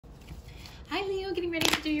Hi Leo, getting ready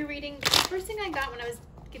to do your reading. First thing I got when I was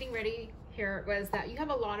getting ready here was that you have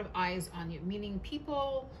a lot of eyes on you, meaning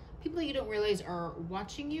people you don't realize are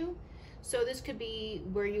watching you. So this could be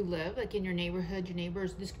where you live, like in your neighborhood, your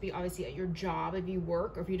neighbors. This could be obviously at your job if you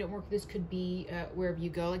work, or if you don't work, this could be wherever you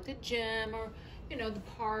go, like the gym or, you know, the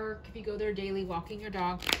park, if you go there daily, walking your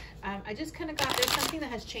dog. I just kind of got, there's something that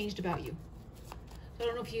has changed about you. So I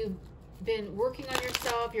don't know if you've been working on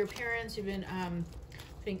yourself, your parents, you've been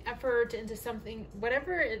putting effort into something,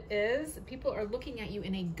 whatever it is, people are looking at you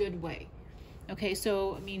in a good way. Okay,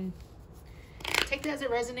 so, I mean, take that as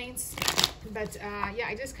it resonates. But yeah,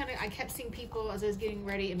 I kept seeing people as I was getting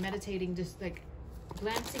ready and meditating, just like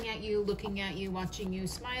glancing at you, looking at you, watching you,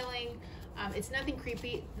 smiling. It's nothing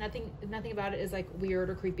creepy. Nothing about it is like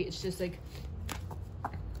weird or creepy. It's just like,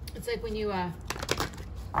 it's like when you,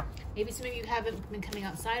 maybe some of you haven't been coming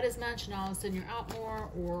outside as much and all of a sudden you're out more,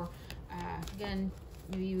 or again,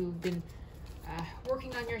 maybe you've been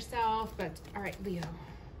working on yourself. But all right, Leo.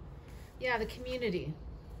 Yeah, the community.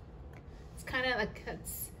 It's kind of like,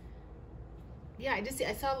 yeah,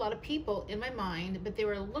 I saw a lot of people in my mind, but they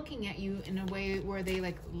were looking at you in a way where they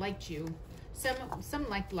like liked you. Some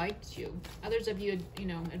liked you. Others of you, you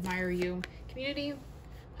know, admire you. Community,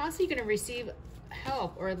 possibly you're going to receive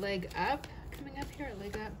help or a leg up. Coming up here, a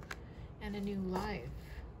leg up and a new life.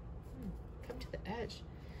 Come to the edge.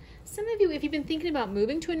 Some of you, if you've been thinking about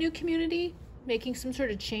moving to a new community, making some sort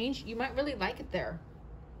of change, you might really like it there.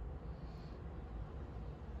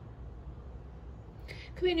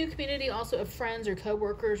 Could be a new community also of friends or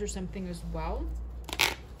co-workers or something as well.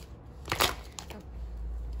 All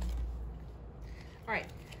right,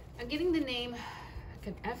 I'm getting the name, like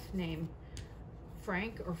an F name,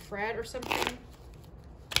 Frank or Fred or something.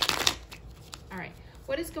 All right,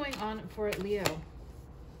 what is going on for Leo?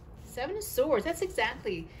 Seven of Swords, that's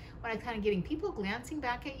exactly what I'm kind of getting. People glancing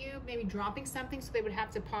back at you, maybe dropping something so they would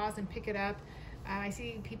have to pause and pick it up. I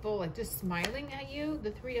see people like just smiling at you.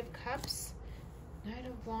 The Three of Cups, Knight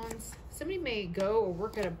of Wands. Somebody may go or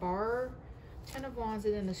work at a bar. Ten of Wands,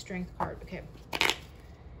 and then the Strength card. Okay.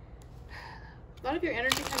 A lot of your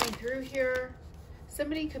energy coming through here.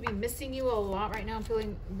 Somebody could be missing you a lot right now. I'm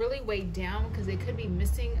feeling really weighed down because they could be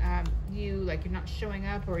missing you, like you're not showing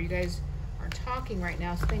up or you guys aren't talking right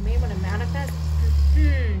now. So they may want to manifest.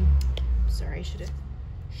 Sorry, I should have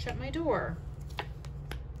shut my door.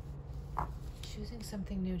 Choosing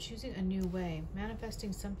something new, choosing a new way,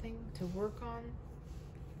 manifesting something to work on.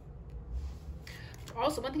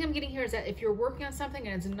 Also, one thing I'm getting here is that if you're working on something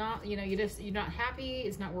and it's not, you know, you're not happy,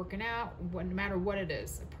 it's not working out, no matter what it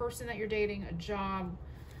is, a person that you're dating, a job,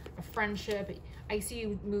 a friendship, I see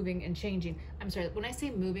you moving and changing. I'm sorry, when I say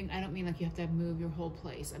moving, I don't mean like you have to move your whole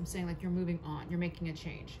place. I'm saying like you're moving on, you're making a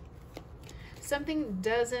change. Something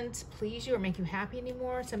doesn't please you or make you happy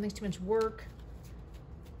anymore, something's too much work.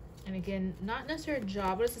 And again, not necessarily a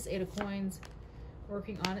job. What is this? Eight of Coins.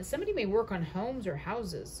 Working on it. Somebody may work on homes or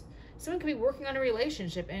houses. Someone could be working on a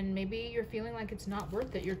relationship and maybe you're feeling like it's not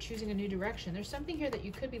worth it. You're choosing a new direction. There's something here that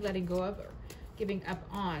you could be letting go of or giving up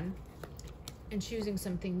on and choosing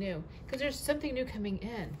something new. Because there's something new coming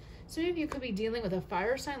in. Some of you could be dealing with a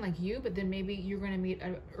fire sign like you, but then maybe you're going to meet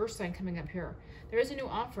an earth sign coming up here. There is a new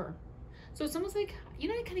offer. So it's almost like, you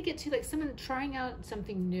know, I kind of get to like someone trying out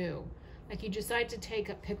something new. Like you decide to take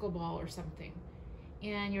up pickleball or something.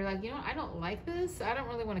 And you're like, you know, I don't like this. I don't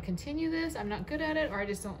really want to continue this. I'm not good at it, or I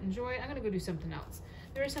just don't enjoy it. I'm going to go do something else.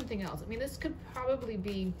 There is something else. I mean, this could probably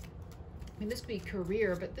be, this could be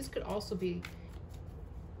career, but this could also be,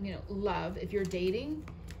 you know, love if you're dating.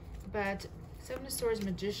 But Seven of Swords,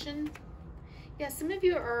 Magician. Yeah, some of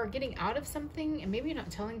you are getting out of something and maybe you're not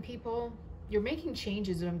telling people. You're making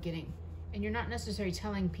changes, what I'm getting. And you're not necessarily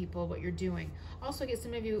telling people what you're doing. Also, I get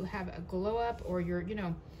some of you have a glow up or you're, you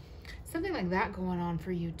know, something like that going on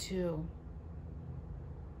for you too.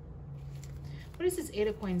 What is this Eight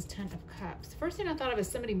of Coins, Ten of Cups? First thing I thought of is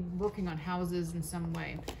somebody working on houses in some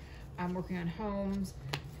way. Working on homes,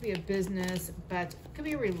 could be a business, but could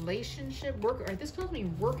be a relationship, work, or this calls me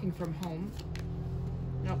working from home.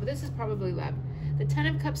 No, but this is probably love. The Ten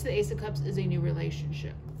of Cups to the Ace of Cups is a new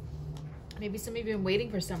relationship. Maybe some of you have been waiting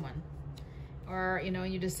for someone. Or, you know,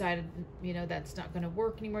 you decided, you know, that's not going to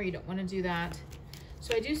work anymore. You don't want to do that.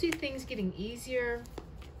 So I do see things getting easier.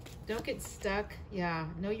 Don't get stuck. Yeah,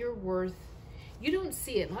 know your worth. You don't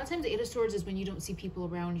see it. A lot of times the Eight of Swords is when you don't see people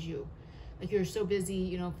around you. Like you're so busy,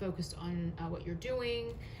 you know, focused on what you're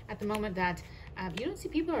doing at the moment that you don't see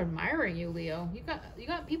people admiring you, Leo. You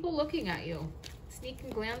got people looking at you.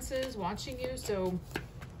 Sneaking glances, watching you. So,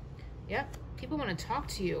 yeah, people want to talk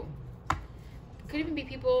to you. Could even be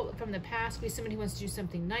people from the past, could be somebody who wants to do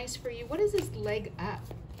something nice for you. What is this leg up?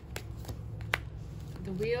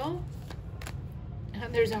 the Wheel.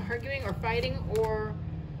 And there's arguing or fighting or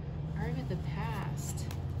arguing the past.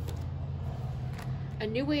 A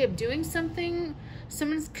new way of doing something.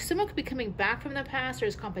 Someone could be coming back from the past.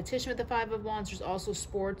 There's competition with the Five of Wands. There's also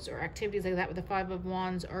sports or activities like that with the Five of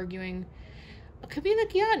Wands, arguing. It could be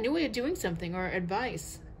like, yeah, a new way of doing something or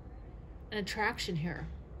advice. An attraction here.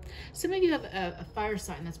 Some of you have a fire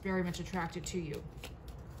sign that's very much attracted to you.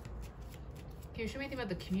 Can you show me anything about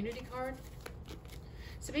the community card?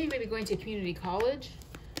 Some of you may be going to community college.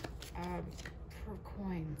 For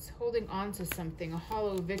coins. Holding on to something. A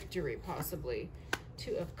hollow victory, possibly.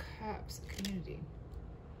 Two of Cups. Community.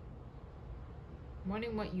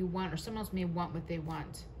 Wanting what you want, or someone else may want what they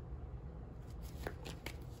want.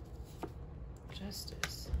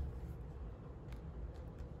 Justice.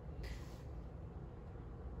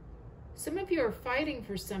 Some of you are fighting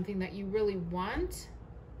for something that you really want,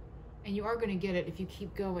 and you are going to get it if you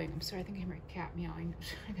keep going. I'm sorry, I think I hear my cat meowing.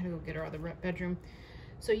 I gotta go get her out of the bedroom.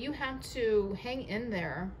 So you have to hang in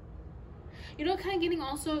there. You know, kind of getting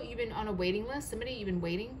also, you've been on a waiting list. Somebody you've been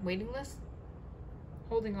waiting list.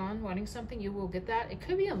 Holding on, wanting something, you will get that. It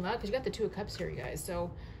could be in love, because you got the Two of Cups here, you guys.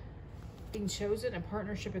 So being chosen, a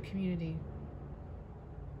partnership, a community.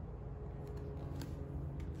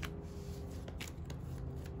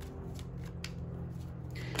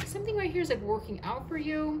 Something right here is like working out for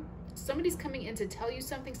you. Somebody's coming in to tell you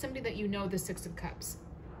something. Somebody that you know, the Six of Cups.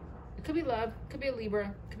 It could be love, could be a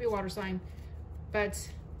Libra, could be a water sign. But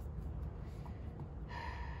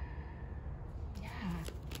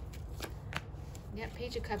yeah,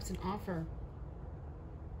 Page of Cups, an offer.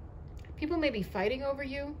 People may be fighting over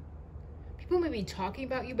you. People may be talking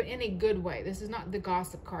about you, but in a good way. This is not the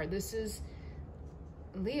gossip card. This is,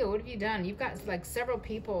 Leo, what have you done? You've got like several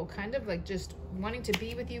people kind of like just wanting to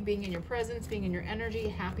be with you, being in your presence, being in your energy,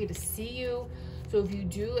 happy to see you. So if you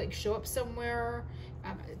do like show up somewhere,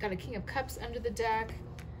 got a King of Cups under the deck.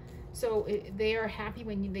 So they are happy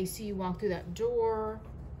when they see you walk through that door.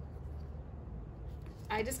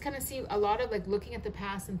 I just kind of see a lot of like looking at the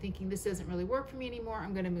past and thinking, this doesn't really work for me anymore.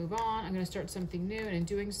 I'm going to move on. I'm going to start something new. And in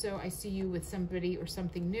doing so, I see you with somebody or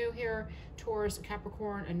something new here. Taurus,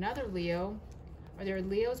 Capricorn, another Leo. Are there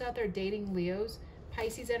Leos out there dating Leos?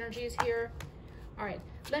 Pisces energy is here. All right,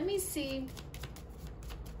 let me see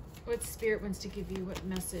what Spirit wants to give you, what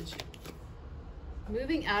message.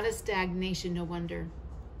 Moving out of stagnation, no wonder.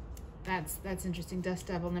 That's interesting. Dust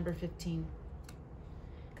Devil, number 15.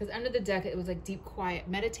 Because under the deck, it was like deep quiet.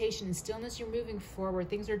 Meditation and stillness, you're moving forward.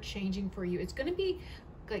 Things are changing for you. It's going to be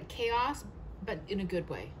like chaos, but in a good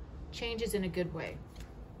way. Changes in a good way.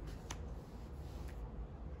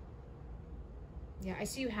 Yeah, I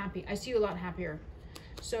see you happy. I see you a lot happier.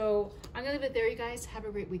 So I'm going to leave it there, you guys. Have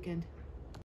a great weekend.